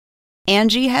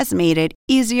Angie has made it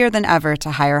easier than ever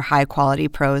to hire high-quality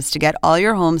pros to get all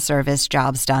your home service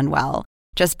jobs done well.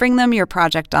 Just bring them your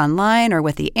project online or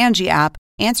with the Angie app,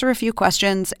 answer a few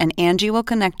questions, and Angie will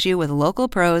connect you with local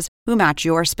pros who match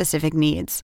your specific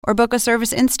needs. Or book a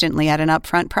service instantly at an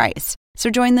upfront price. So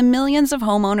join the millions of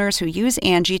homeowners who use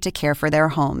Angie to care for their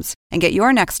homes and get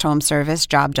your next home service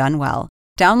job done well.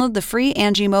 Download the free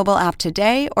Angie mobile app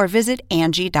today or visit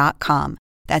Angie.com.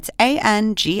 That's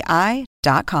ANGI.com.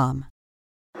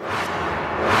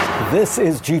 This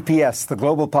is GPS, the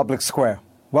Global Public Square.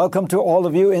 Welcome to all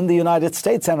of you in the United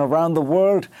States and around the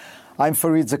world. I'm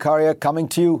Fareed Zakaria, coming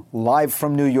to you live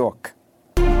from New York.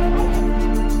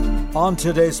 On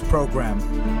today's program,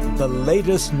 the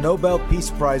latest Nobel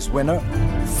Peace Prize winner,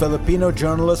 Filipino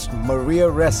journalist Maria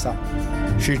Ressa.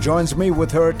 She joins me with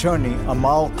her attorney,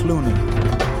 Amal Clooney.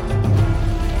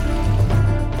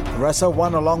 Ressa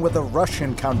won along with a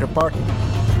Russian counterpart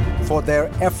for their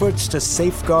efforts to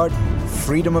safeguard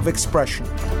freedom of expression.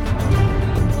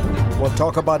 We'll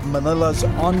talk about Manila's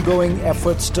ongoing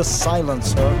efforts to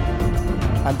silence her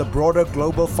and the broader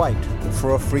global fight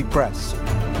for a free press.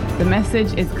 The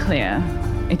message is clear.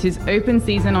 It is open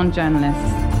season on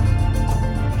journalists.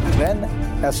 Then,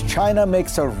 as China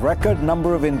makes a record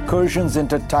number of incursions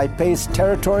into Taipei's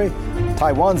territory,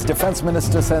 Taiwan's defense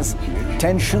minister says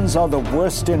tensions are the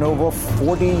worst in over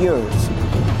 40 years.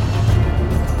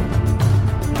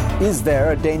 Is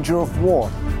there a danger of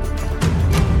war?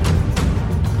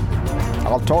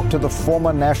 I'll talk to the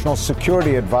former National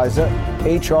Security Advisor,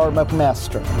 H.R.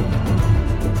 McMaster.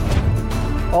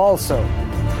 Also,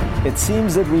 it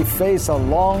seems that we face a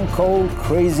long, cold,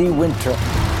 crazy winter.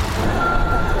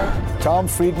 Tom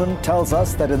Friedman tells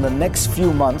us that in the next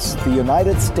few months, the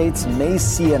United States may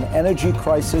see an energy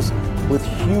crisis with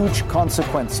huge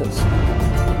consequences.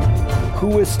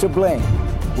 Who is to blame?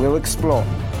 We'll explore.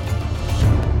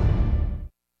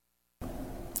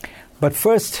 But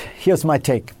first, here's my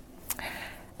take.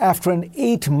 After an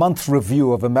 8-month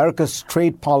review of America's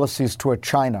trade policies toward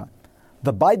China,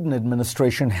 the Biden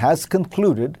administration has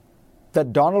concluded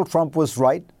that Donald Trump was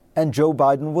right and Joe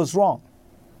Biden was wrong.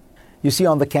 You see,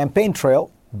 on the campaign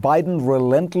trail, Biden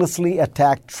relentlessly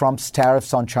attacked Trump's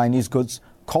tariffs on Chinese goods,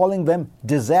 calling them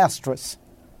disastrous.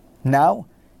 Now,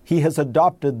 he has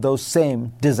adopted those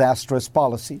same disastrous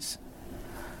policies.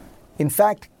 In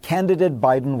fact, candidate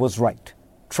Biden was right.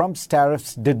 Trump's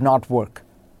tariffs did not work.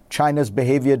 China's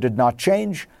behavior did not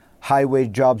change,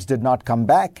 high-wage jobs did not come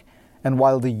back, and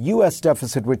while the U.S.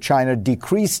 deficit with China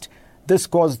decreased, this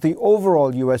caused the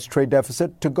overall U.S. trade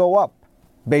deficit to go up.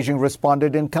 Beijing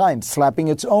responded in kind, slapping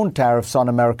its own tariffs on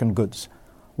American goods.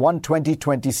 One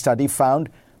 2020 study found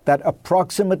that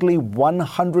approximately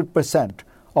 100%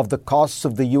 of the costs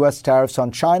of the U.S. tariffs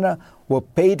on China were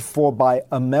paid for by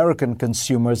American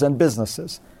consumers and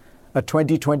businesses. A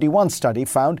 2021 study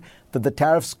found that the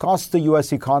tariffs cost the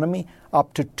U.S. economy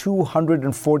up to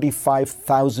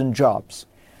 245,000 jobs.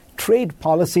 Trade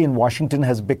policy in Washington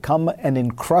has become an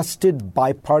encrusted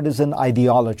bipartisan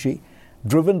ideology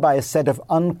driven by a set of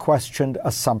unquestioned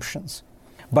assumptions.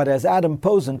 But as Adam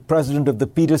Posen, president of the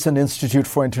Peterson Institute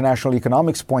for International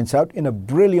Economics, points out in a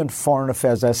brilliant foreign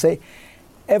affairs essay,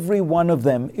 every one of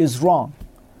them is wrong.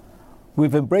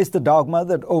 We've embraced the dogma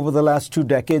that over the last 2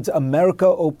 decades, America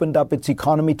opened up its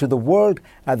economy to the world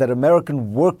and that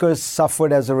American workers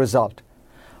suffered as a result.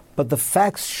 But the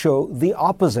facts show the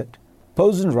opposite.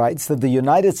 Posen writes that the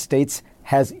United States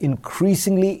has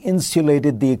increasingly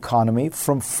insulated the economy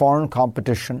from foreign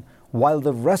competition while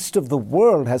the rest of the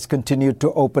world has continued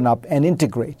to open up and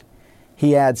integrate.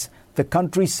 He adds, the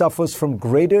country suffers from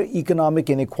greater economic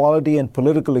inequality and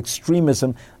political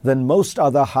extremism than most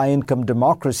other high-income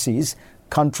democracies,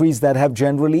 countries that have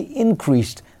generally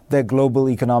increased their global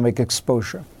economic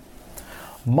exposure.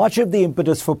 Much of the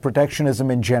impetus for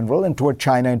protectionism in general, and toward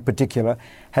China in particular,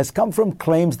 has come from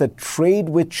claims that trade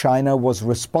with China was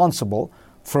responsible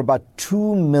for about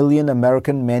 2 million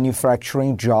American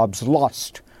manufacturing jobs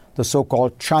lost, the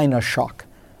so-called China shock.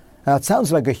 Now, it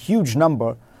sounds like a huge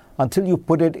number until you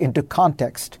put it into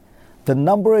context. The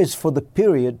number is for the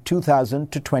period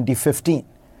 2000 to 2015.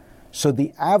 So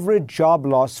the average job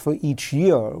loss for each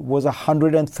year was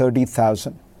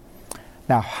 130,000.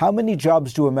 Now, how many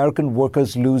jobs do American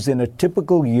workers lose in a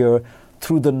typical year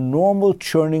through the normal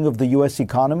churning of the U.S.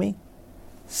 economy?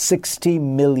 60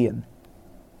 million.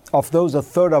 Of those, a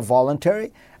third are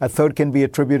voluntary. A third can be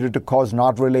attributed to cause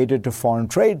not related to foreign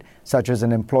trade, such as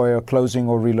an employer closing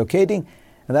or relocating.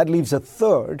 And that leaves a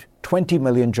third, 20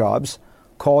 million jobs,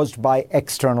 caused by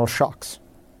external shocks.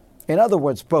 In other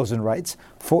words, Posen writes,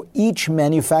 for each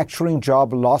manufacturing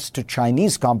job lost to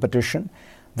Chinese competition,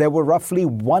 there were roughly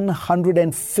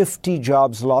 150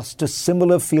 jobs lost to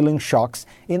similar feeling shocks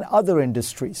in other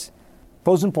industries.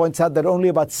 Posen points out that only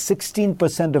about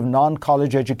 16% of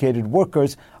non-college educated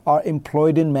workers are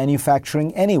employed in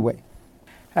manufacturing anyway.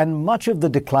 And much of the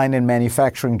decline in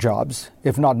manufacturing jobs,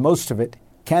 if not most of it,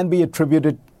 can be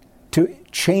attributed to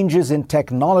changes in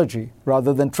technology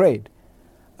rather than trade.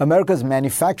 America's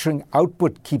manufacturing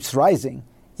output keeps rising,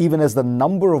 even as the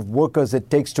number of workers it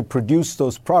takes to produce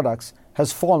those products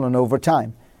has fallen over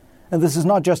time. And this is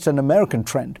not just an American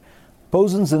trend.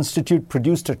 Posen's Institute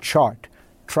produced a chart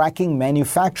tracking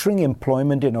manufacturing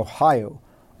employment in Ohio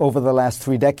over the last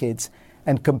 3 decades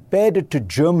and compared it to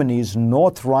Germany's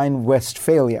North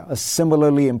Rhine-Westphalia, a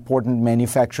similarly important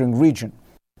manufacturing region.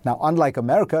 Now, unlike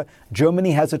America,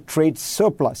 Germany has a trade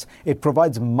surplus. It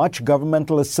provides much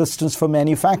governmental assistance for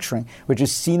manufacturing, which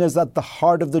is seen as at the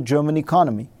heart of the German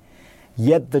economy.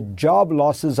 Yet the job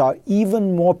losses are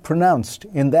even more pronounced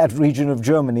in that region of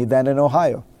Germany than in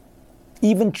Ohio.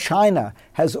 Even China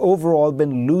has overall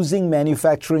been losing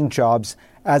manufacturing jobs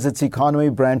as its economy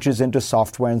branches into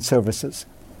software and services.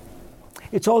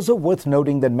 It's also worth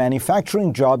noting that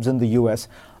manufacturing jobs in the U.S.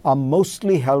 are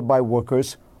mostly held by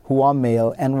workers who are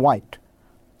male and white.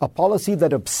 A policy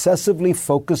that obsessively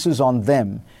focuses on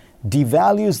them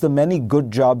devalues the many good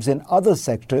jobs in other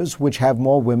sectors which have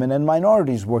more women and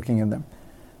minorities working in them.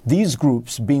 These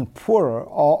groups, being poorer, are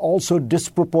also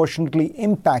disproportionately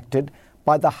impacted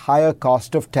by the higher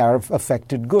cost of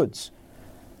tariff-affected goods.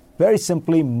 Very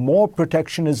simply, more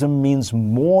protectionism means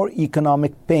more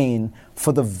economic pain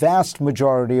for the vast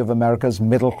majority of America's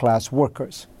middle-class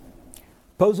workers.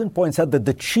 Posen points out that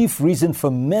the chief reason for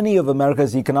many of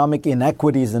America's economic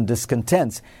inequities and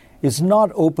discontents is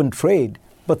not open trade,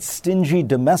 but stingy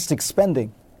domestic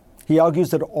spending. He argues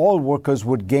that all workers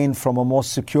would gain from a more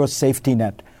secure safety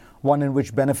net, one in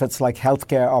which benefits like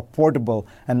healthcare are portable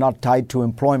and not tied to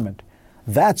employment.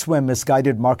 That's where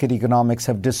misguided market economics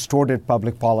have distorted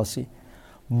public policy.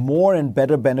 More and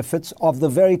better benefits of the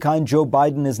very kind Joe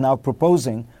Biden is now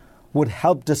proposing would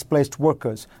help displaced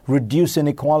workers, reduce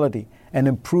inequality, and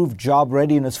improve job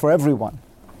readiness for everyone.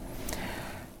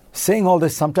 Saying all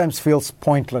this sometimes feels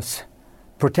pointless.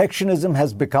 Protectionism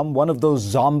has become one of those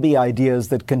zombie ideas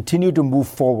that continue to move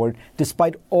forward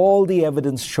despite all the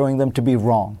evidence showing them to be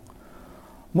wrong.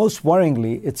 Most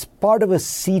worryingly, it's part of a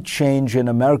sea change in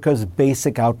America's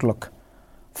basic outlook.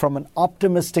 From an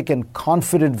optimistic and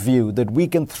confident view that we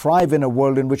can thrive in a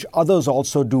world in which others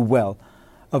also do well,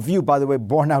 a view, by the way,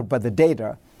 borne out by the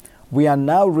data, we are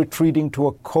now retreating to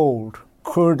a cold,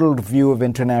 curdled view of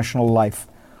international life,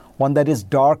 one that is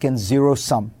dark and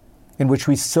zero-sum, in which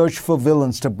we search for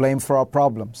villains to blame for our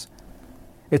problems.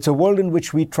 It's a world in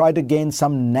which we try to gain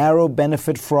some narrow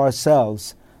benefit for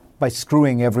ourselves by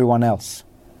screwing everyone else.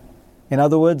 In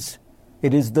other words,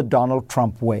 it is the Donald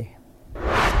Trump way.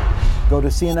 Go to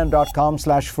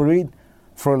cnn.com/Fareed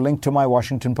for a link to my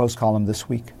Washington Post column this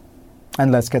week.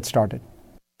 And let's get started.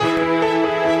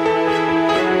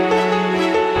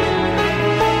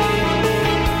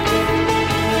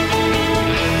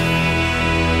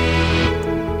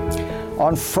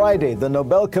 On Friday, the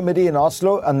Nobel Committee in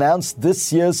Oslo announced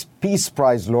this year's Peace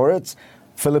Prize laureates,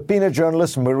 Filipino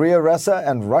journalist Maria Ressa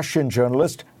and Russian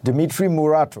journalist Dmitry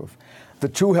Muratov. The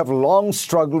two have long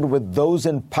struggled with those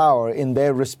in power in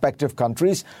their respective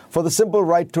countries for the simple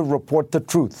right to report the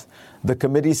truth. The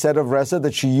committee said of Ressa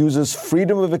that she uses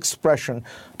freedom of expression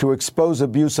to expose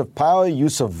abuse of power,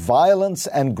 use of violence,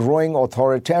 and growing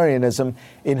authoritarianism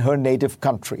in her native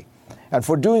country. And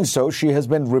for doing so, she has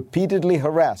been repeatedly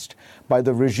harassed by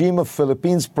the regime of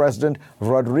Philippines President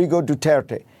Rodrigo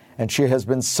Duterte, and she has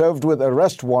been served with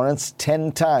arrest warrants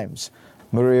 10 times.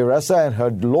 Maria Ressa and her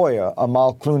lawyer,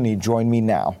 Amal Clooney, join me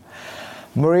now.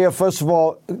 Maria, first of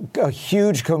all, a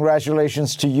huge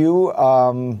congratulations to you.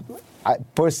 I'm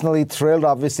personally thrilled.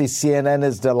 Obviously, CNN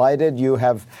is delighted. You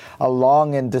have a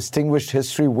long and distinguished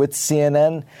history with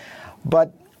CNN.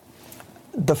 But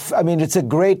it's a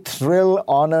great thrill,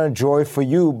 honor, joy for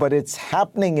you, but it's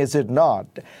happening, is it not?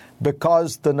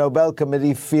 Because the Nobel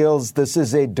Committee feels this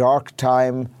is a dark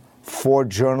time for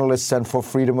journalists and for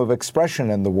freedom of expression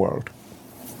in the world.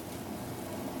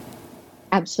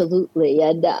 Absolutely.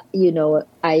 And,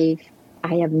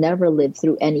 I have never lived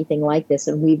through anything like this.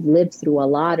 And we've lived through a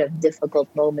lot of difficult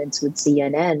moments with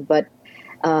CNN. But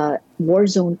war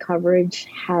zone coverage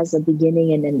has a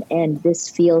beginning and an end. This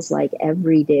feels like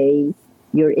every day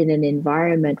you're in an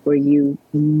environment where you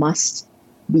must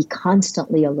be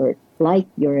constantly alert, like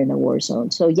you're in a war zone.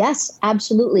 So yes,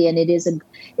 absolutely. And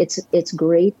it's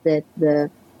great that the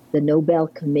the Nobel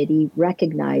Committee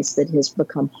recognized that it has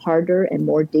become harder and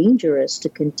more dangerous to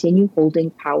continue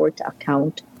holding power to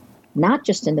account, not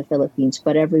just in the Philippines,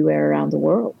 but everywhere around the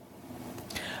world.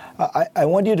 I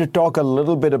want you to talk a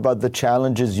little bit about the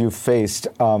challenges you faced.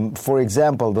 For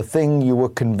example, the thing you were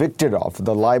convicted of,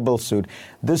 the libel suit,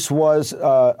 this was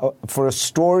for a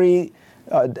story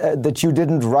that you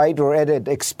didn't write or edit.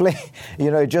 Explain,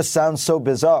 it just sounds so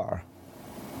bizarre.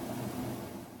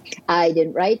 I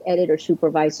didn't write, edit, or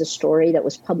supervise a story that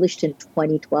was published in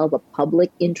 2012, a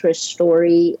public interest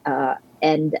story.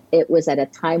 And it was at a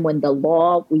time when the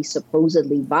law we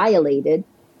supposedly violated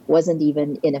wasn't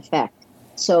even in effect.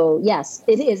 So yes,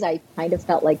 it is. I kind of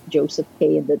felt like Joseph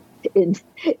K. in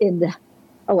the.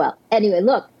 Oh well. Anyway,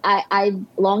 look, I've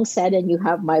long said, and you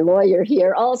have my lawyer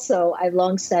here also. I've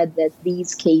long said that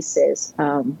these cases.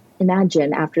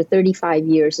 Imagine after 35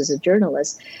 years as a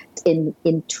journalist, in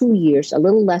 2 years, a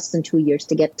little less than 2 years,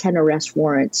 to get 10 arrest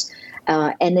warrants.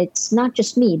 And it's not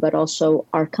just me, but also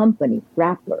our company,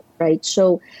 Rappler, right?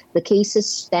 So the cases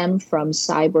stem from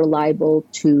cyber libel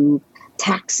to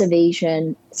tax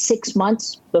evasion. 6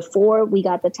 months before we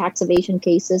got the tax evasion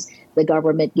cases, the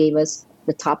government gave us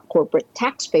the top corporate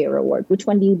taxpayer award. Which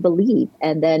one do you believe?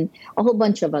 And then a whole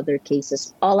bunch of other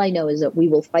cases. All I know is that we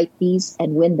will fight these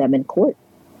and win them in court.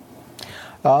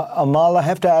 Amal, I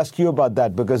have to ask you about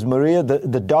that because Maria,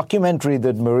 the documentary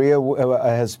that Maria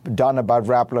has done about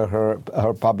Rappler,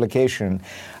 her publication,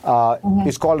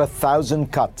 is called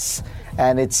 1,000 Cuts.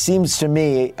 And it seems to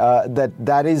me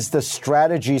that is the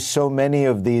strategy so many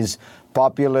of these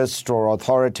populist or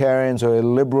authoritarians or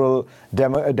liberal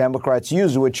Democrats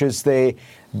use, which is they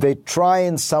try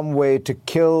in some way to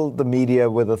kill the media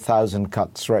with 1,000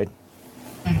 cuts, right?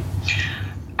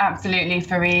 Absolutely,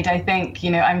 Fareed. I think,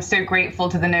 I'm so grateful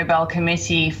to the Nobel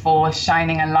Committee for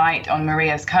shining a light on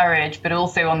Maria's courage, but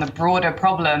also on the broader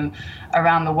problem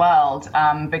around the world,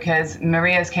 because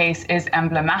Maria's case is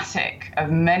emblematic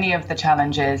of many of the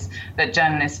challenges that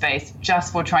journalists face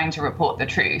just for trying to report the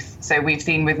truth. So we've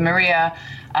seen with Maria,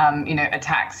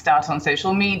 attacks start on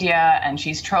social media and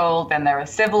she's trolled. Then there are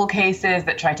civil cases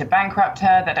that try to bankrupt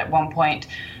her, that at one point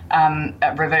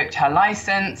revoked her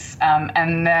license,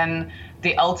 and then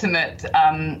the ultimate,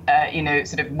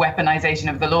 sort of weaponization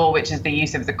of the law, which is the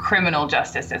use of the criminal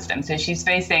justice system. So she's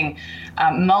facing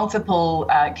multiple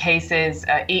cases,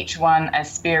 each one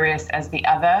as spurious as the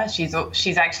other.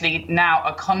 She's actually now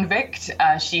a convict.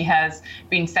 She has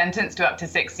been sentenced to up to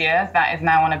 6 years. That is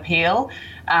now on appeal.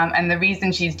 And the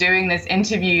reason she's doing this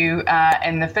interview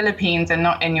in the Philippines and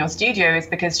not in your studio is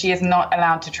because she is not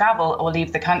allowed to travel or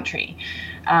leave the country.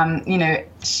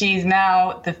 She's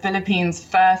now the Philippines'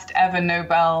 first ever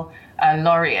Nobel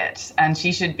laureate, and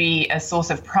she should be a source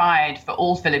of pride for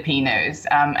all Filipinos.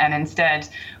 And instead,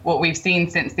 what we've seen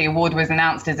since the award was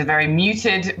announced is a very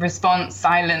muted response,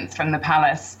 silence from the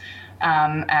palace.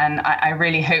 And I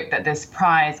really hope that this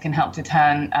prize can help to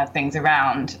turn things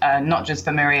around, not just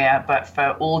for Maria, but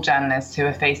for all journalists who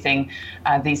are facing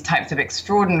these types of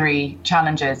extraordinary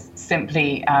challenges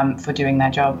simply for doing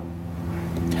their job.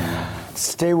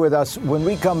 Stay with us. When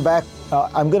we come back,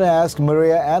 I'm going to ask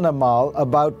Maria and Amal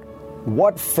about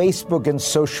what Facebook and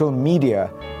social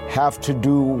media have to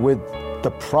do with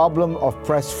the problem of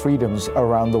press freedoms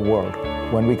around the world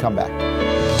when we come back.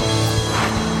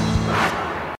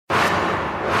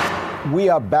 We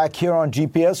are back here on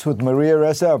GPS with Maria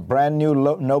Ressa, a brand new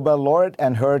Nobel laureate,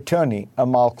 and her attorney,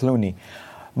 Amal Clooney.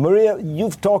 Maria,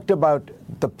 you've talked about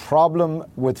the problem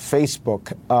with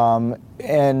Facebook,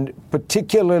 and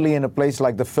particularly in a place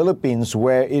like the Philippines,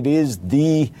 where it is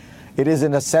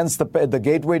in a sense the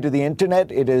gateway to the internet.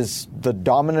 It is the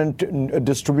dominant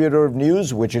distributor of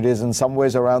news, which it is in some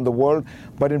ways around the world.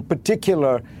 But in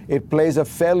particular, it plays a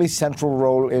fairly central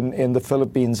role in the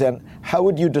Philippines. And how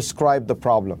would you describe the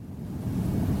problem?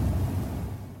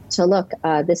 So look,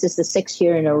 this is the 6th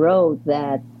year in a row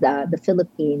that the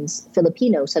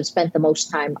Filipinos have spent the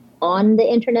most time on the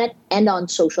internet and on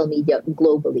social media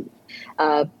globally.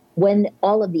 When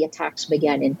all of the attacks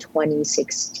began in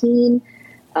 2016,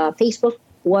 Facebook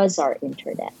was our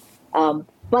internet.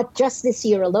 But just this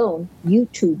year alone,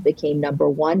 YouTube became number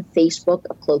one, Facebook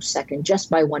a close second, just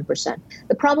by 1%.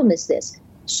 The problem is this: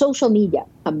 social media,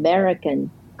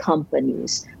 American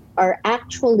companies, are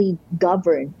actually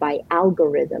governed by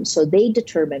algorithms. So they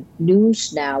determine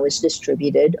news now is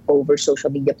distributed over social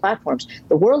media platforms.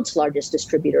 The world's largest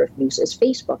distributor of news is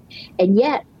Facebook. And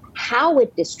yet, how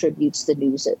it distributes the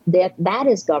news, that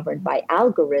is governed by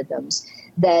algorithms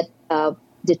that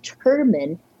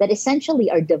determine, that essentially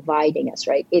are dividing us,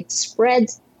 right? It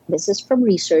spreads, this is from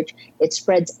research, it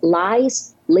spreads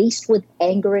lies laced with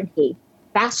anger and hate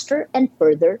faster and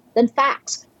further than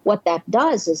facts. what that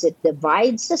does is it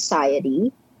divides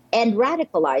society and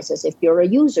radicalizes if you're a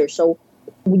user. So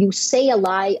when you say a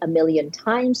lie 1,000,000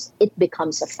 times, it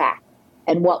becomes a fact.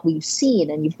 And what we've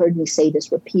seen, and you've heard me say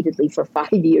this repeatedly for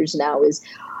 5 years now, is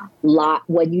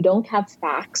when you don't have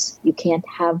facts, you can't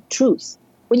have truth.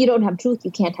 When you don't have truth,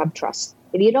 you can't have trust.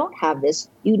 If you don't have this,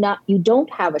 you don't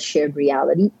have a shared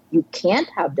reality. You can't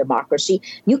have democracy.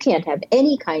 You can't have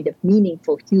any kind of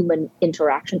meaningful human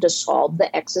interaction to solve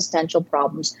the existential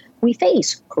problems we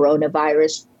face,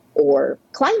 coronavirus or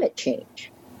climate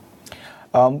change.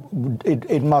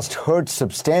 It must hurt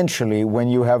substantially when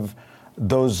you have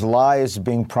those lies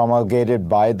being promulgated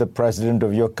by the president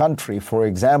of your country. For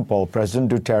example,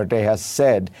 President Duterte has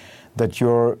said that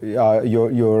your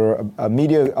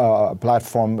media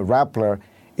platform, Rappler,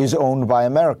 is owned by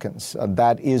Americans.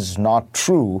 That is not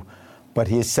true, but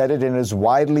he has said it and is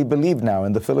widely believed now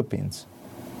in the Philippines.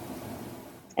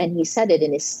 And he said it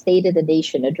in his State of the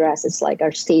Nation address. It's like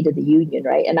our State of the Union,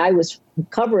 right? And I was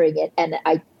covering it, and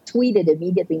I tweeted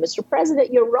immediately, Mr.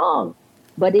 President, you're wrong.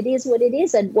 But it is what it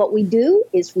is. And what we do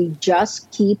is we just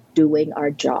keep doing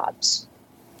our jobs.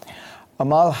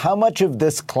 Amal, how much of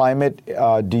this climate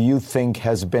do you think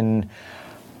has been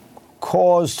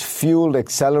caused, fueled,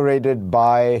 accelerated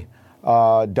by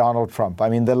Donald Trump? I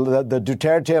mean, the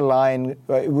Duterte line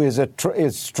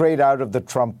is straight out of the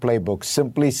Trump playbook.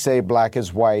 Simply say black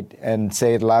is white and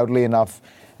say it loudly enough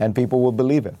and people will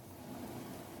believe it.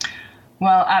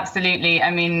 Well, absolutely.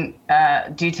 I mean,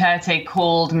 Duterte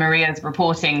called Maria's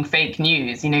reporting fake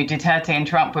news. You know, Duterte and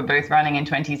Trump were both running in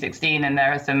 2016, and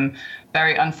there are some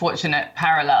very unfortunate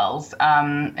parallels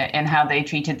in how they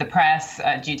treated the press.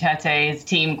 Duterte's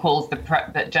team calls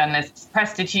the journalists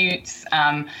prostitutes.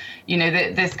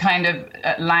 This kind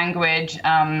of language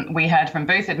we heard from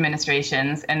both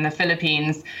administrations. In the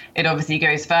Philippines, it obviously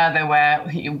goes further, where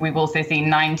we've also seen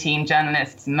 19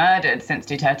 journalists murdered since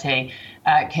Duterte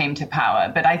came to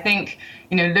power. But I think,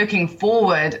 looking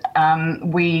forward,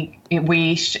 we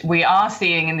are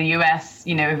seeing in the US,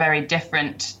 a very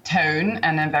different tone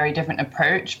and a very different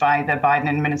approach by the Biden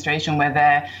administration, where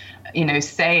they're,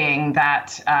 saying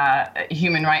that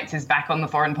human rights is back on the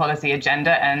foreign policy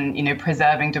agenda, and,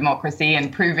 preserving democracy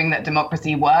and proving that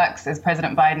democracy works, as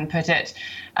President Biden put it,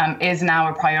 is now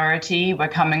a priority. We're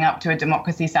coming up to a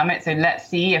democracy summit, so let's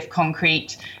see if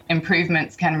concrete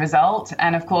improvements can result.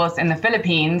 And of course, in the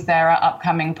Philippines, there are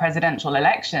upcoming presidential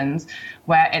elections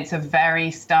where it's a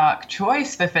very stark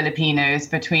choice for Filipinos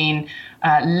between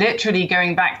literally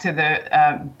going back to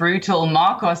the brutal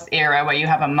Marcos era, where you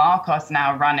have a Marcos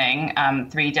now running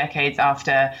 3 decades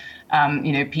after,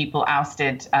 people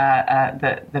ousted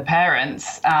the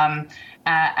parents.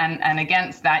 And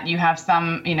against that, you have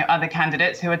some, other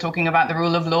candidates who are talking about the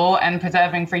rule of law and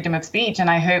preserving freedom of speech. And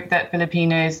I hope that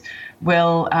Filipinos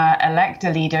will elect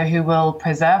a leader who will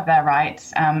preserve their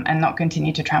rights and not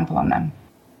continue to trample on them.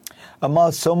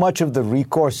 Amal, so much of the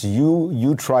recourse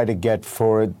you try to get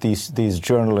for these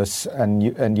journalists, and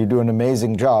you do an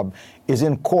amazing job, is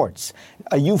in courts.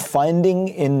 Are you finding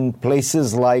in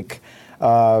places like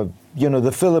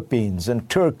the Philippines and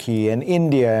Turkey and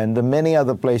India and the many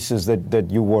other places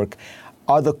that you work,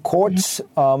 are the courts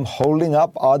holding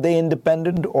up? Are they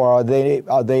independent, or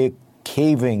are they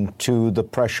caving to the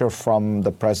pressure from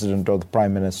the president or the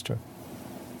prime minister?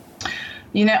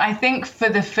 I think for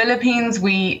the Philippines,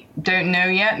 we don't know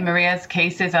yet. Maria's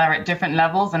cases are at different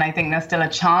levels, and I think there's still a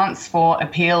chance for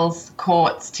appeals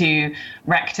courts to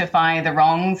rectify the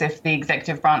wrongs if the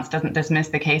executive branch doesn't dismiss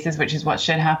the cases, which is what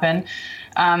should happen.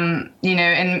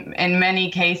 In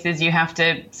many cases, you have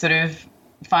to sort of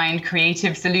find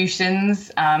creative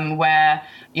solutions where,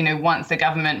 once the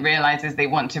government realizes they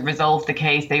want to resolve the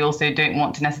case, they also don't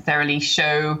want to necessarily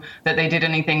show that they did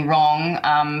anything wrong.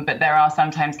 But there are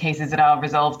sometimes cases that are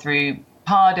resolved through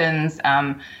pardons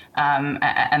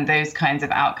and those kinds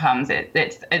of outcomes.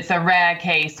 It's a rare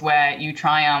case where you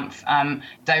triumph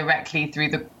directly through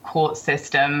the court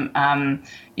system,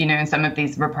 in some of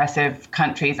these repressive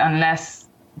countries, unless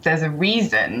there's a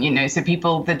reason, so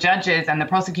the judges and the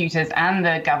prosecutors and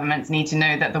the governments need to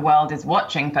know that the world is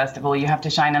watching. First of all, you have to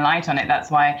shine a light on it. That's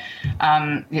why,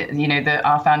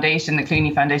 our foundation, the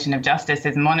Clooney Foundation of Justice,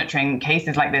 is monitoring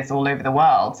cases like this all over the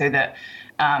world, so that,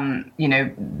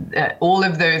 all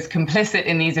of those complicit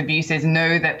in these abuses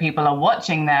know that people are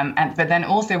watching them. But then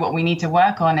also what we need to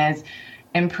work on is,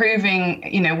 improving,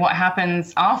 what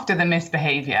happens after the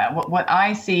misbehavior. What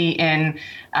I see in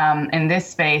this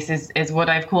space is what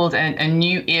I've called a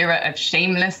new era of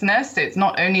shamelessness. It's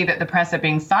not only that the press are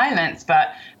being silenced,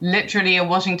 but literally a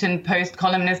Washington Post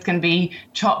columnist can be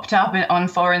chopped up on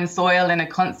foreign soil in a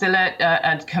consulate.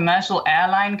 A commercial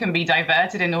airline can be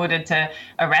diverted in order to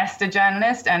arrest a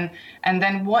journalist. And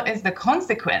then what is the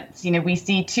consequence? We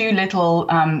see too little,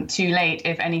 too late,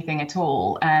 if anything at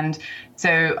all. And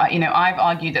so, I've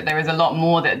argued that there is a lot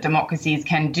more that democracies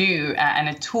can do and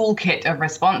a toolkit of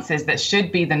responses that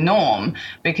should be the norm,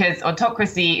 because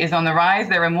autocracy is on the rise.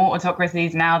 There are more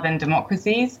autocracies now than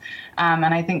democracies. And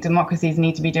I think democracies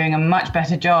need to be doing a much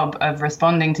better job of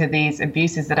responding to these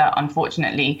abuses that are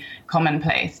unfortunately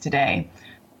commonplace today.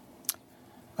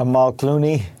 Amal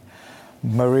Clooney,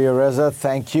 Maria Ressa,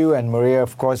 thank you. And Maria,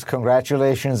 of course,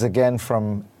 congratulations again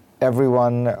from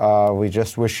everyone. We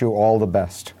just wish you all the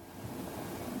best.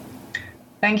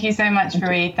 Thank you so much,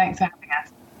 Fareed. Thanks for having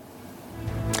us.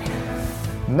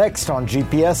 Next on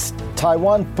GPS,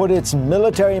 Taiwan put its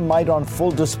military might on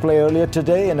full display earlier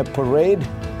today in a parade,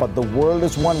 but the world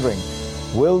is wondering,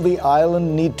 will the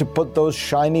island need to put those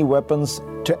shiny weapons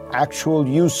to actual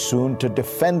use soon to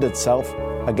defend itself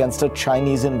against a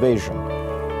Chinese invasion?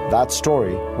 That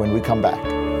story when we come back.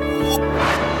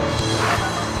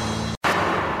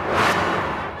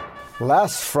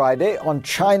 Last Friday, on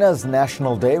China's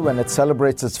National Day, when it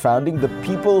celebrates its founding, the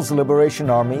People's Liberation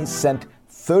Army sent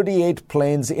 38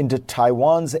 planes into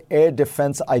Taiwan's Air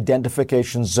Defense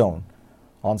Identification Zone.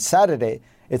 On Saturday,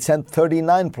 it sent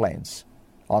 39 planes.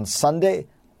 On Sunday,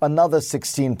 another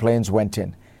 16 planes went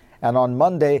in. And on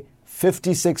Monday,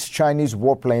 56 Chinese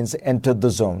warplanes entered the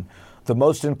zone, the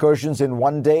most incursions in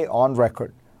one day on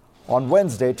record. On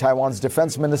Wednesday, Taiwan's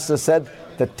defense minister said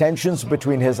the tensions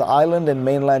between his island and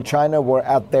mainland China were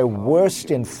at their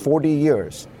worst in 40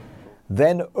 years.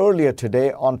 Then earlier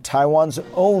today, on Taiwan's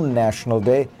own National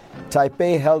Day,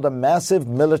 Taipei held a massive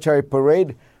military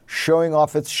parade showing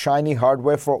off its shiny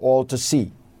hardware for all to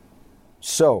see.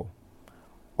 So,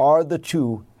 are the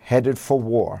two headed for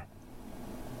war?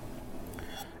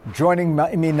 Joining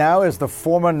me now is the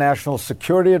former National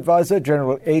Security Advisor,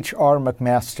 General H.R.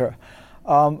 McMaster.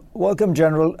 Welcome,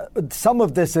 General. Some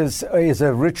of this is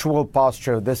a ritual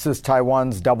posture. This is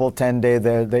Taiwan's Double 10 Day,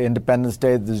 the Independence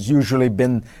Day. There's usually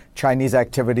been Chinese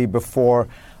activity before.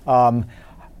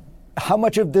 How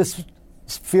much of this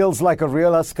feels like a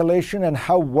real escalation, and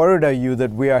how worried are you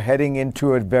that we are heading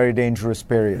into a very dangerous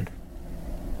period?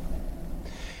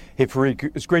 Hey,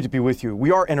 Fareed, it's great to be with you.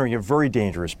 We are entering a very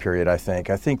dangerous period, I think.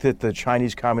 I think that the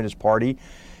Chinese Communist Party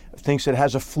thinks it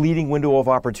has a fleeting window of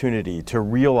opportunity to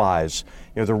realize,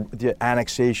 the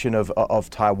annexation of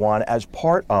Taiwan as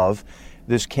part of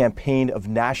this campaign of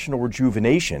national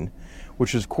rejuvenation,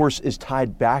 which of course is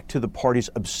tied back to the party's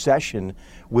obsession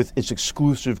with its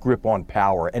exclusive grip on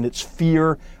power and its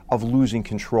fear of losing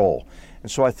control. And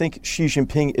so I think Xi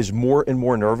Jinping is more and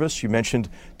more nervous. You mentioned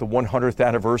the 100th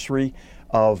anniversary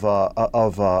of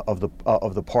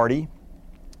the party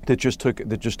that just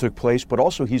took place, but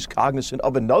also he's cognizant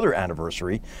of another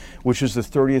anniversary, which is the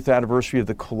 30th anniversary of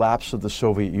the collapse of the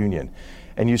Soviet Union.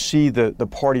 And you see the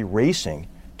party racing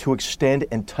to extend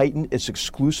and tighten its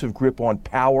exclusive grip on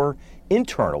power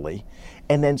internally,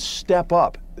 and then step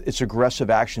up its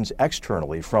aggressive actions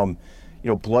externally, from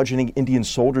bludgeoning Indian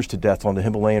soldiers to death on the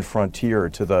Himalayan frontier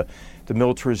to the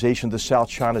militarization of the South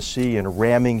China Sea and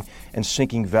ramming and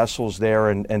sinking vessels there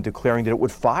and declaring that it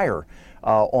would fire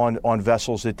on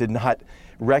vessels that did not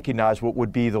recognize what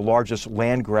would be the largest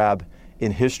land grab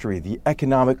in history, the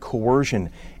economic coercion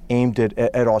aimed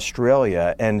at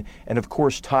Australia, and of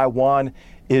course Taiwan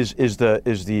is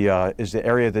the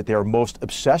area that they are most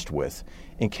obsessed with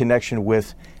in connection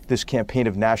with this campaign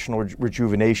of national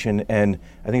rejuvenation. And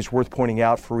I think it's worth pointing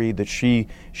out, Fareed, that Xi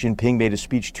Jinping made a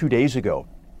speech 2 days ago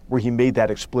where he made that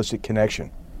explicit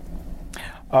connection.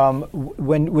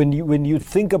 When you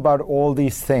think about all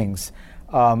these things,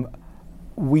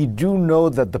 we do know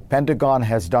that the Pentagon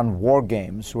has done war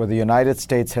games where the United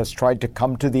States has tried to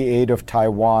come to the aid of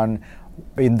Taiwan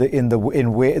in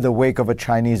the wake of a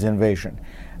Chinese invasion.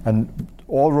 And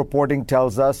all reporting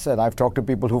tells us, and I've talked to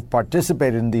people who've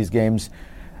participated in these games,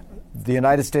 the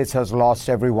United States has lost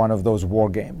every one of those war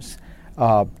games.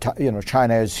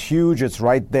 China is huge; it's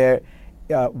right there.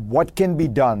 What can be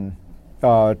done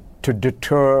to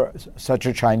deter such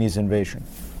a Chinese invasion?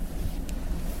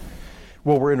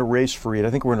 Well, we're in a race, Fareed.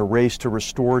 I think we're in a race to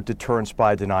restore deterrence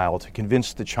by denial, to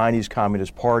convince the Chinese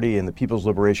Communist Party and the People's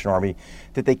Liberation Army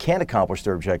that they can accomplish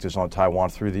their objectives on Taiwan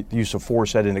through the use of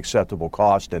force at an acceptable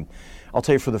cost. And I'll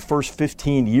tell you, for the first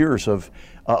 15 years of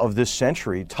this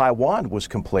century, Taiwan was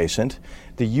complacent,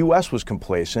 the U.S. was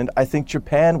complacent, I think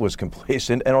Japan was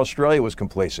complacent, and Australia was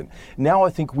complacent. Now I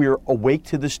think we're awake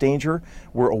to this danger.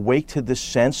 We're awake to this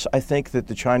sense, I think, that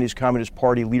the Chinese Communist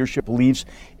Party leadership believes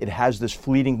it has this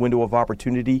fleeting window of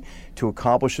opportunity to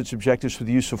accomplish its objectives through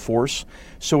the use of force.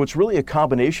 So it's really a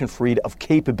combination, Fareed, of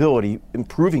capability,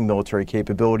 improving military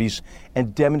capabilities,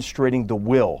 and demonstrating the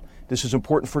will. This is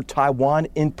important for Taiwan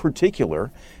in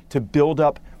particular, to build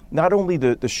up not only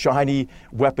the shiny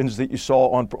weapons that you saw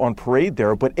on parade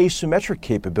there, but asymmetric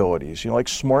capabilities, like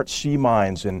smart sea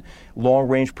mines and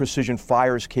long-range precision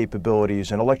fires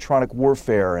capabilities and electronic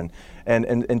warfare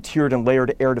and tiered and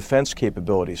layered air defense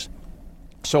capabilities.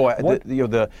 So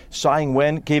the Tsai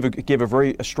Ing-wen gave a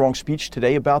very strong speech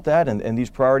today about that and these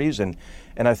priorities, and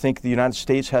I think the United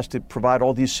States has to provide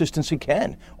all the assistance it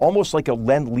can. Almost like a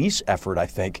Lend-Lease effort, I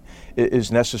think, is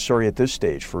necessary at this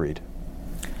stage, Fareed.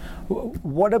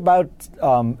 What about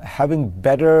having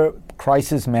better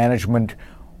crisis management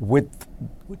with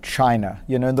China?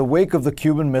 In the wake of the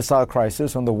Cuban Missile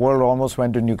Crisis, when the world almost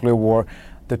went to nuclear war,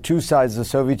 the two sides, the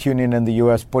Soviet Union and the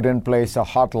U.S., put in place a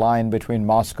hotline between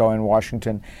Moscow and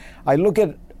Washington. I look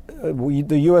at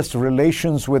the U.S.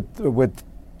 relations with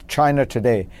China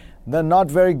today. They're not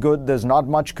very good. There's not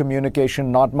much communication,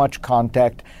 not much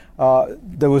contact.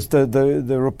 There was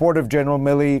the report of General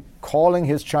Milley calling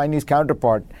his Chinese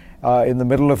counterpart in the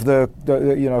middle of the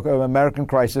American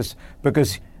crisis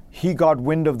because he got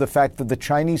wind of the fact that the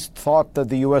Chinese thought that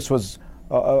the U.S. was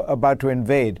about to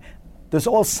invade. This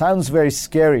all sounds very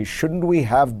scary. Shouldn't we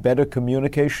have better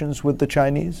communications with the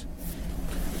Chinese?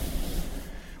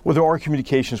 Well, there are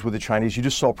communications with the Chinese. You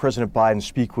just saw President Biden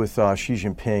speak with Xi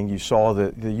Jinping. You saw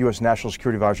the U.S. National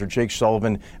Security Advisor, Jake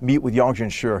Sullivan, meet with Yang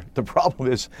Jiechi. The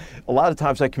problem is, a lot of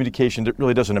times that communication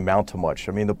really doesn't amount to much.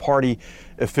 I mean, the party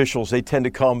officials, they tend to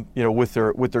come, with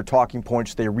their talking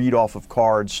points. They read off of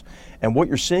cards. And what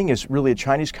you're seeing is really a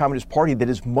Chinese Communist Party that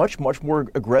is much, much more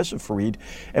aggressive, Fareed.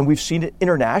 And we've seen it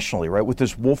internationally, right, with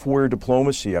this wolf warrior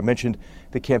diplomacy. I mentioned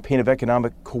the campaign of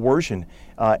economic coercion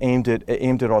aimed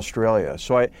at Australia.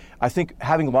 So I think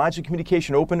having lines of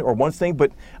communication open are one thing,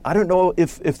 but I don't know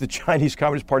if the Chinese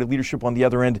Communist Party leadership on the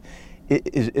other end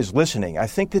is listening. I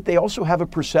think that they also have a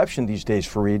perception these days,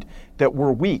 Fareed, that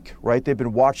we're weak, right? They've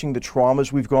been watching the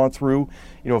traumas we've gone through,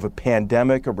 of a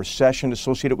pandemic, a recession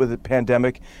associated with a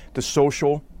pandemic, the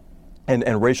social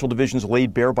and racial divisions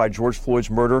laid bare by George Floyd's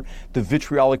murder, the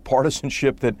vitriolic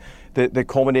partisanship that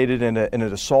culminated in an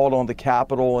assault on the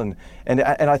Capitol. And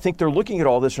I think they're looking at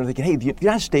all this and thinking, hey, the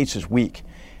United States is weak.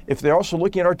 If they're also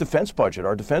looking at our defense budget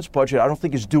I don't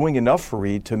think is doing enough,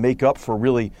 Fareed, to make up for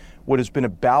really what has been a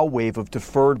bow wave of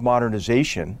deferred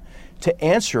modernization to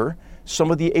answer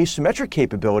some of the asymmetric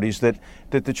capabilities that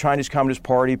the Chinese Communist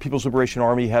Party, People's Liberation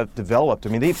Army have developed. I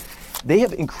mean, they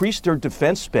have increased their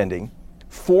defense spending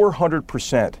 400%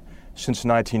 since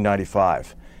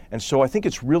 1995. And so I think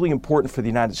it's really important for the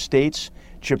United States,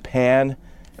 Japan,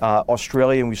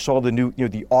 Australia, and we saw the new,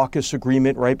 the AUKUS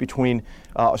agreement, right, between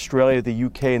Australia, the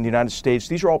UK, and the United States.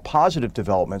 These are all positive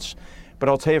developments. But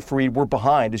I'll tell you, Fareed, we're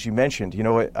behind, as you mentioned.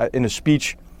 In a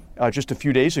speech just a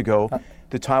few days ago,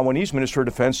 the Taiwanese Minister of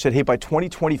Defense said, hey, by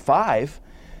 2025,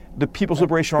 the People's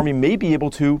Liberation Army may be able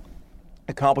to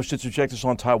accomplish its objectives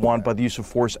on Taiwan by the use of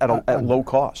force at low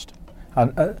cost.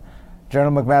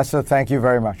 General McMaster, thank you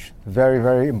very much. Very,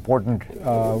 very important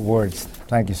words.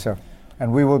 Thank you, sir.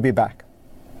 And we will be back.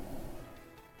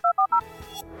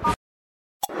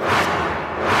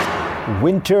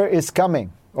 Winter is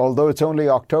coming. Although it's only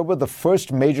October, the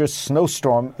first major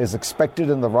snowstorm is expected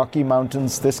in the Rocky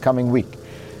Mountains this coming week.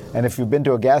 And if you've been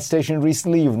to a gas station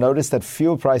recently, you've noticed that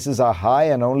fuel prices are high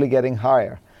and only getting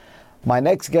higher. My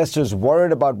next guest is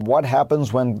worried about what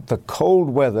happens when the cold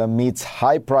weather meets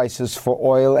high prices for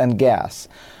oil and gas.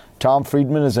 Tom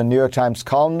Friedman is a New York Times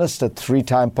columnist, a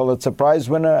 3-time Pulitzer Prize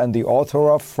winner, and the author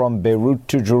of From Beirut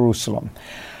to Jerusalem.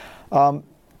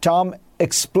 Tom,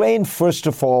 explain, first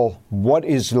of all, what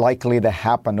is likely to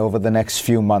happen over the next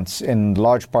few months in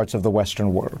large parts of the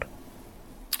Western world.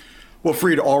 Well,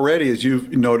 Fareed, already, as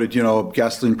you've noted,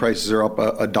 gasoline prices are up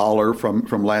 $1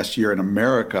 from last year in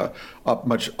America, up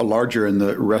much larger in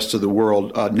the rest of the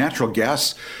world. Natural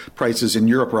gas prices in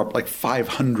Europe are up like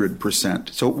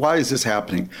 500%. So why is this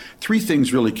happening? 3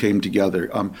 things really came together.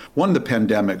 One, the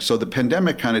pandemic. So the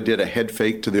pandemic kind of did a head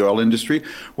fake to the oil industry.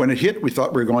 When it hit, we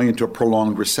thought we were going into a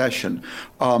prolonged recession.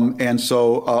 And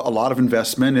so a lot of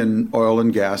investment in oil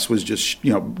and gas was just,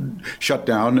 shut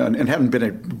down and hadn't been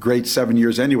a great 7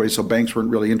 years anyway. So banks weren't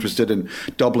really interested in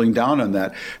doubling down on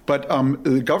that. But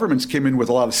the governments came in with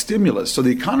a lot of stimulus. So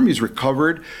the economy's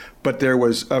recovered, but there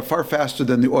was far faster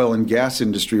than the oil and gas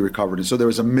industry recovered. And so there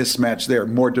was a mismatch there,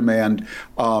 more demand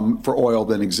for oil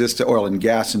than existed, oil and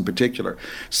gas in particular.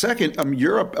 Second,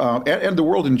 Europe and the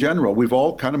world in general, we've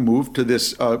all kind of moved to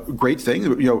this great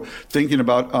thing, thinking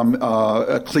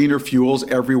about cleaner fuels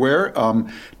everywhere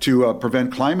to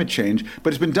prevent climate change,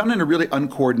 but it's been done in a really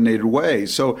uncoordinated way.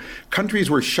 So countries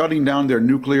were shutting down their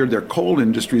nuclear, their coal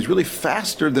industries really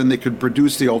faster than they could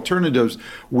produce the alternatives,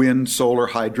 wind, solar,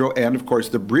 hydro, and of course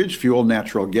the bridge fuel,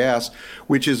 natural gas,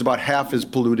 which is about half as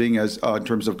polluting as in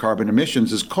terms of carbon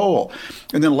emissions as coal.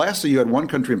 And then lastly, you had one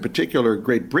country in particular,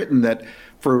 Great Britain, that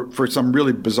for some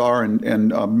really bizarre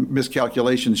and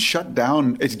miscalculations, shut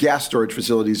down its gas storage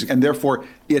facilities, and therefore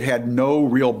it had no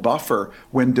real buffer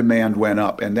when demand went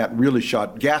up, and that really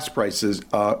shot gas prices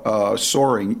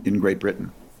soaring in Great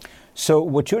Britain. So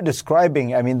what you're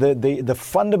describing, I mean, the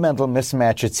fundamental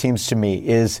mismatch, it seems to me,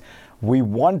 is we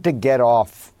want to get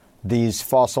off these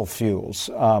fossil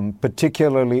fuels,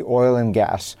 particularly oil and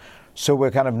gas. So we're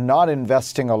kind of not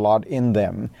investing a lot in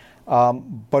them.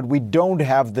 But we don't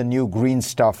have the new green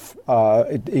stuff,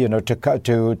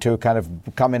 to kind of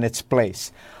come in its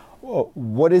place.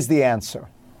 What is the answer?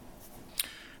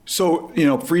 So,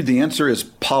 Fried, the answer is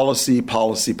policy,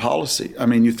 policy, policy. I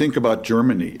mean, you think about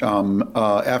Germany.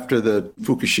 After the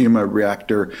Fukushima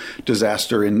reactor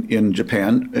disaster in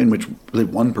Japan, in which really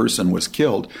one person was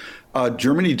killed,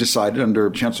 Germany decided under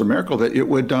Chancellor Merkel that it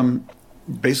would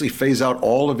basically phase out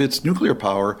all of its nuclear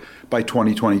power by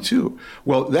 2022.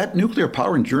 Well, that nuclear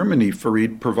power in Germany,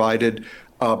 Fareed, provided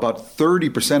about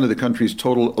 30% of the country's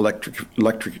total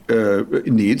electric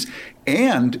needs,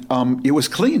 and it was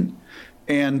clean.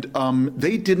 And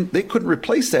they couldn't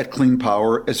replace that clean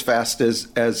power as fast as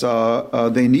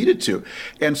they needed to.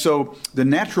 And so the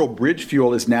natural bridge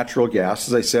fuel is natural gas,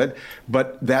 as I said,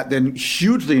 but that then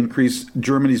hugely increased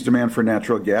Germany's demand for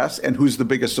natural gas. And who's the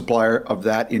biggest supplier of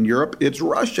that in Europe? It's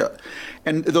Russia.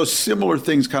 And those similar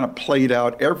things kind of played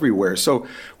out everywhere. So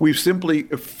we've simply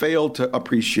failed to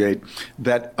appreciate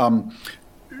that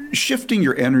shifting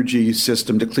your energy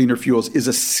system to cleaner fuels is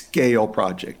a scale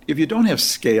project. If you don't have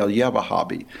scale, you have a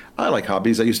hobby. I like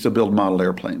hobbies. I used to build model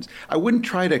airplanes. I wouldn't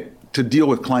try to deal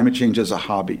with climate change as a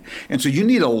hobby. And so you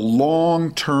need a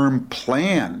long-term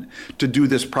plan to do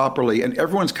this properly. And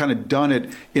everyone's kind of done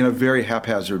it in a very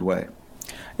haphazard way.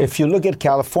 If you look at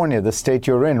California, the state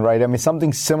you're in, right? I mean,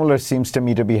 something similar seems to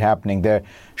me to be happening. They're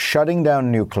shutting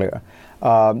down nuclear.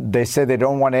 They say they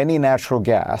don't want any natural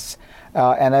gas.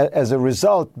 And as a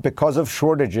result, because of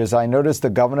shortages, I noticed the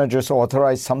governor just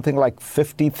authorized something like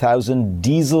 50,000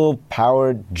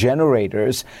 diesel-powered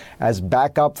generators as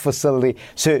backup facility.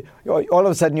 So all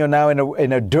of a sudden, you're now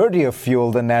in a dirtier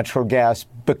fuel than natural gas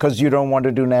because you don't want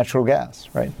to do natural gas,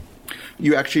 right?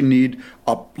 You actually need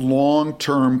a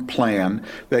long-term plan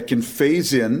that can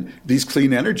phase in these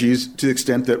clean energies to the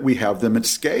extent that we have them at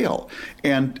scale.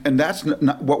 And that's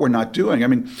not what we're not doing. I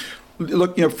mean,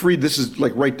 look, Fried, this is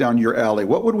like right down your alley.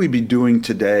 What would we be doing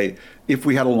today if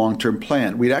we had a long-term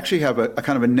plan? We'd actually have a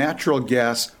kind of a natural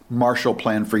gas Marshall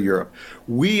Plan for Europe.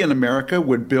 We in America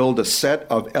would build a set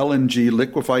of LNG,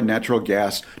 liquefied natural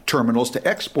gas terminals to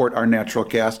export our natural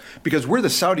gas because we're the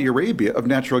Saudi Arabia of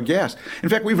natural gas. In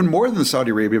fact, we're even more than the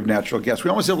Saudi Arabia of natural gas. We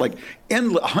almost have like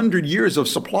 100 years of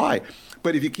supply.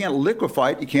 But if you can't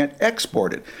liquefy it, you can't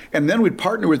export it. And then we'd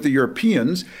partner with the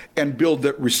Europeans and build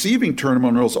the receiving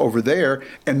terminals over there.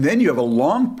 And then you have a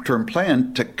long-term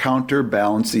plan to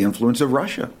counterbalance the influence of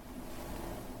Russia.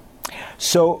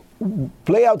 So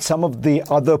play out some of the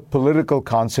other political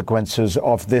consequences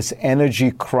of this energy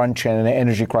crunch and an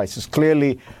energy crisis.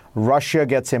 Clearly, Russia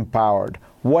gets empowered.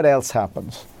 What else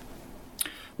happens?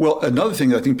 Well, another thing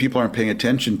that I think people aren't paying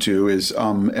attention to is,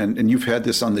 and you've had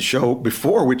this on the show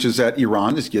before, which is that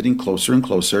Iran is getting closer and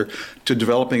closer to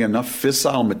developing enough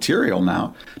fissile material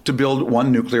now to build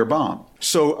one nuclear bomb.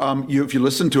 So if you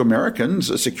listen to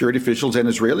Americans, security officials and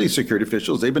Israeli security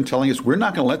officials, they've been telling us, we're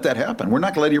not going to let that happen. We're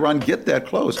not going to let Iran get that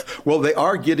close. Well, they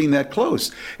are getting that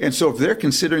close. And so if they're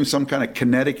considering some kind of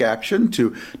kinetic action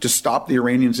to stop the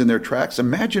Iranians in their tracks,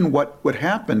 imagine what would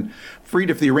happen, Fried,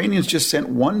 if the Iranians just sent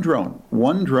one drone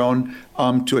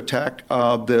to attack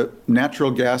the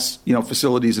natural gas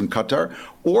facilities in Qatar,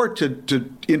 or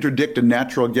to interdict a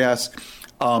natural gas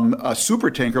a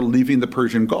supertanker leaving the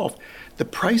Persian Gulf. The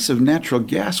price of natural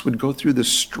gas would go through the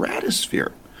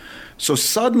stratosphere. So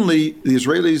suddenly the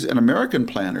Israelis and American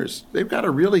planners, they've got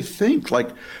to really think like,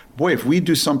 boy, if we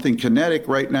do something kinetic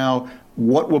right now,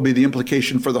 what will be the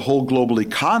implication for the whole global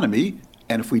economy?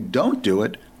 And if we don't do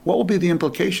it, what will be the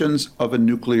implications of a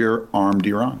nuclear-armed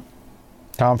Iran?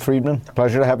 Tom Friedman,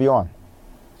 pleasure to have you on.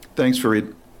 Thanks,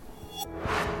 Fareed.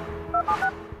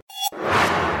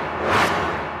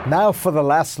 Now for the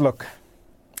last look.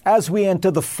 As we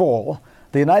enter the fall,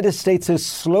 the United States is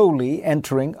slowly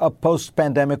entering a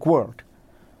post-pandemic world.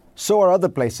 So are other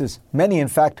places, many in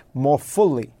fact more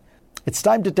fully. It's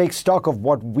time to take stock of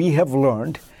what we have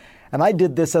learned, and I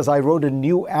did this as I wrote a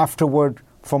new afterword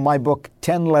for my book,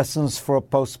 10 Lessons for a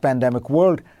Post-Pandemic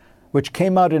World, which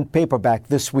came out in paperback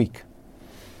this week.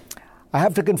 I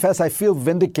have to confess I feel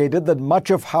vindicated that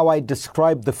much of how I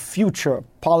describe the future,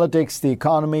 politics, the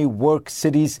economy, work,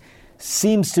 cities,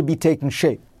 seems to be taking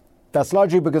shape. That's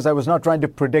largely because I was not trying to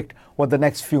predict what the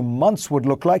next few months would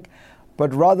look like,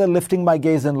 but rather lifting my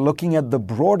gaze and looking at the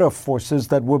broader forces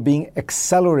that were being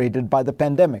accelerated by the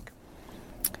pandemic.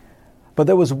 But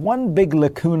there was one big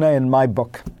lacuna in my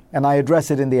book, and I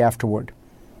address it in the afterword.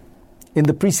 In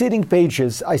the preceding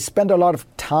pages, I spent a lot of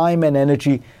time and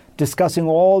energy discussing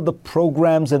all the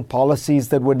programs and policies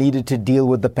that were needed to deal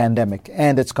with the pandemic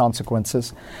and its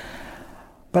consequences.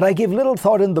 But I gave little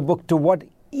thought in the book to what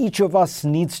each of us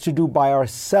needs to do by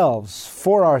ourselves,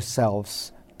 for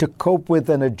ourselves, to cope with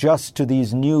and adjust to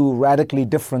these new, radically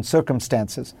different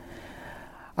circumstances.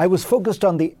 I was focused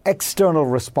on the external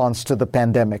response to the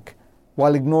pandemic,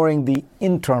 while ignoring the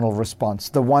internal response,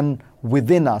 the one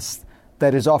within us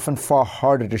that is often far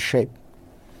harder to shape.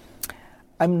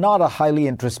 I'm not a highly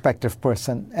introspective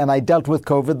person, and I dealt with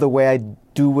COVID the way I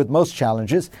do with most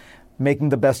challenges, making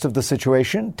the best of the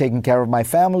situation, taking care of my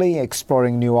family,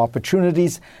 exploring new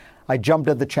opportunities. I jumped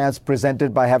at the chance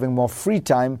presented by having more free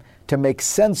time to make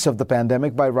sense of the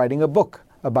pandemic by writing a book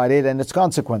about it and its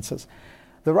consequences.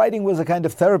 The writing was a kind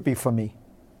of therapy for me.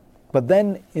 But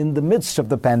then, in the midst of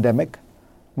the pandemic,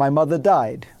 my mother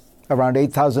died, around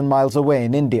 8,000 miles away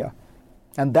in India.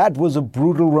 And that was a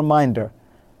brutal reminder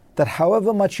that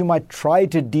however much you might try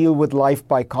to deal with life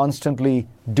by constantly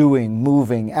doing,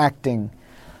 moving, acting,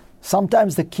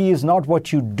 sometimes the key is not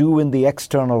what you do in the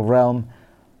external realm,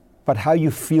 but how you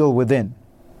feel within.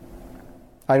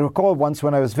 I recall once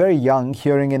when I was very young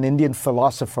hearing an Indian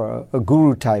philosopher, a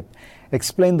guru type,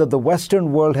 explain that the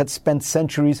Western world had spent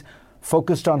centuries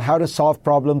focused on how to solve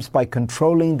problems by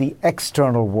controlling the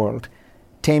external world,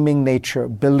 taming nature,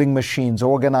 building machines,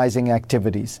 organizing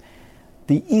activities.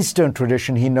 The Eastern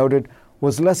tradition, he noted,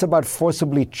 was less about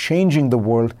forcibly changing the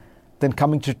world than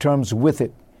coming to terms with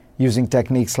it, using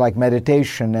techniques like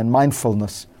meditation and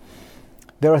mindfulness.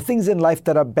 There are things in life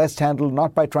that are best handled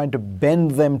not by trying to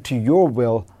bend them to your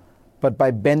will, but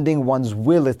by bending one's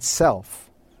will itself,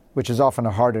 which is often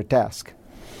a harder task.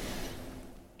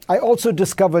 I also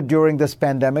discovered during this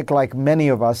pandemic, like many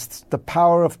of us, the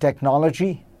power of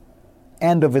technology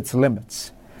and of its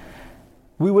limits.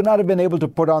 We would not have been able to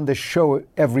put on this show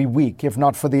every week if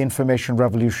not for the information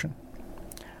revolution.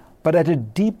 But at a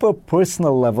deeper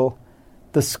personal level,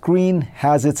 the screen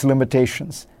has its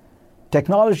limitations.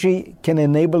 Technology can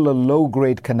enable a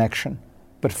low-grade connection,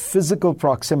 but physical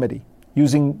proximity,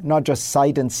 using not just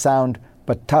sight and sound,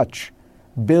 but touch,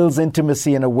 builds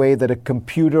intimacy in a way that a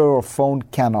computer or phone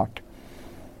cannot.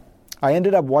 I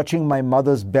ended up watching my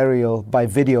mother's burial by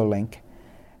video link,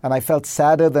 and I felt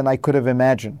sadder than I could have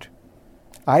imagined.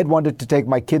 I had wanted to take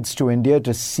my kids to India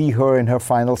to see her in her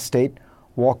final state,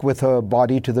 walk with her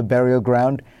body to the burial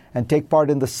ground, and take part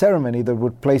in the ceremony that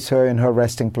would place her in her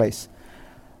resting place.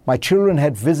 My children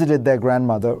had visited their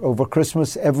grandmother over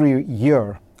Christmas every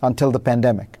year until the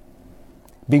pandemic.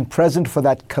 Being present for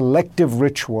that collective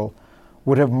ritual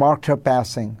would have marked her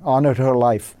passing, honored her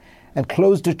life, and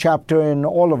closed a chapter in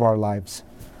all of our lives.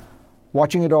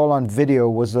 Watching it all on video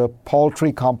was a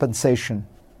paltry compensation,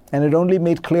 and it only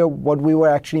made clear what we were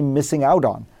actually missing out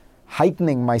on,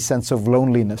 heightening my sense of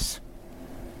loneliness.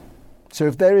 So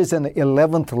if there is an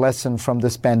 11th lesson from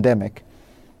this pandemic,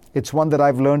 it's one that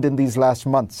I've learned in these last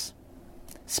months.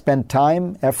 Spend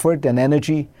time, effort, and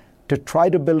energy to try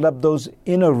to build up those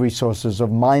inner resources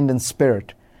of mind and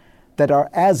spirit that are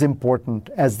as important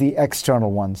as the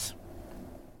external ones.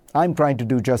 I'm trying to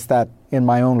do just that in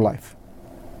my own life.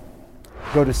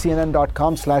 Go to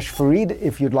cnn.com/Fareed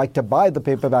if you'd like to buy the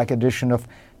paperback edition of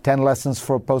 10 Lessons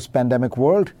for a Post-Pandemic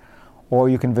World, or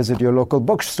you can visit your local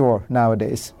bookstore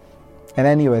nowadays. And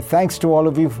anyway, thanks to all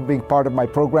of you for being part of my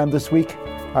program this week.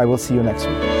 I will see you next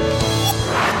week.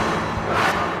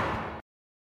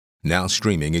 Now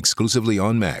streaming exclusively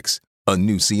on Max, a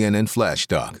new CNN flash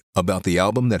doc about the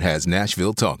album that has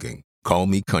Nashville talking, Call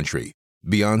Me Country,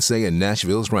 Beyoncé and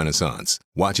Nashville's Renaissance.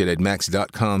 Watch it at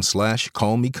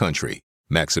max.com/callmecountry.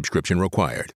 Max subscription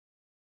required.